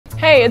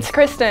Hey, it's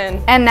Kristen.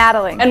 And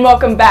Natalie. And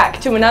welcome back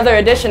to another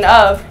edition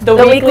of The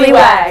Weekly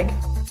Wag.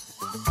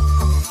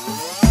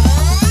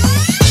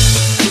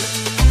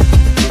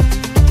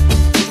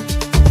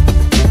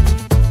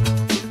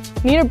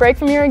 Need a break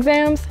from your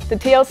exams? The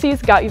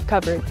TLC's got you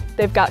covered.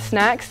 They've got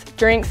snacks,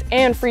 drinks,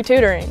 and free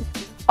tutoring.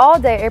 All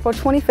day April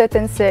 25th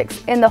and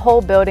 6th in the whole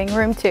building,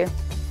 room 2.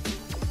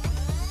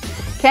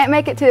 Can't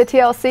make it to the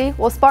TLC?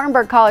 Well,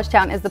 Spartanburg College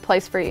Town is the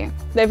place for you.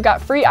 They've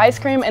got free ice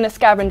cream and a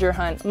scavenger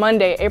hunt,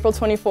 Monday, April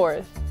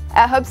 24th.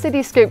 At Hub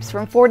City Scoops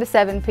from 4 to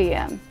 7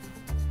 p.m.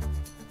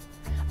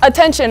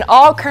 Attention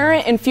all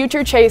current and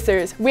future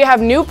chasers. We have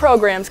new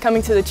programs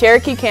coming to the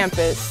Cherokee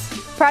campus.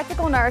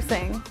 Practical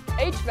Nursing.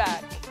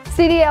 HVAC.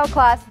 CDL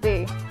Class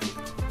B.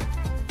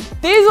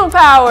 Diesel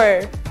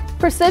Power.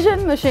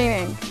 Precision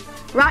Machining.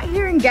 Right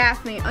here in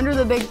Gaffney, under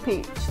the Big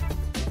Peach.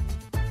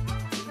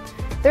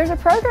 There's a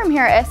program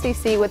here at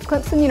SCC with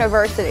Clemson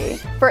University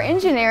for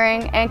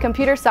engineering and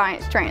computer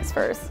science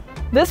transfers.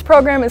 This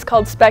program is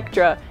called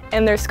Spectra,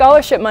 and there's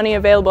scholarship money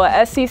available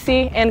at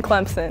SCC and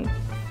Clemson.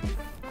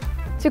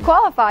 To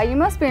qualify, you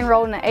must be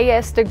enrolled in an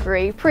AS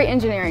degree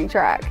pre-engineering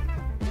track.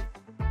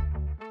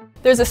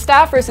 There's a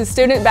staff versus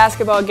student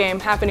basketball game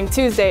happening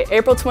Tuesday,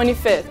 April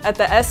 25th at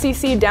the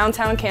SCC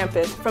downtown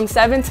campus from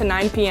 7 to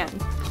 9 p.m.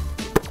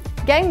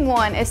 Game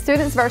 1 is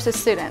students versus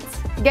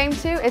students. Game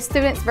 2 is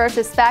students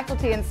versus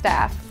faculty and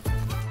staff.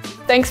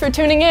 Thanks for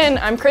tuning in.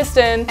 I'm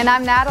Kristen. And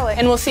I'm Natalie.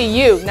 And we'll see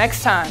you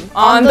next time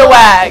on The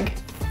Wag.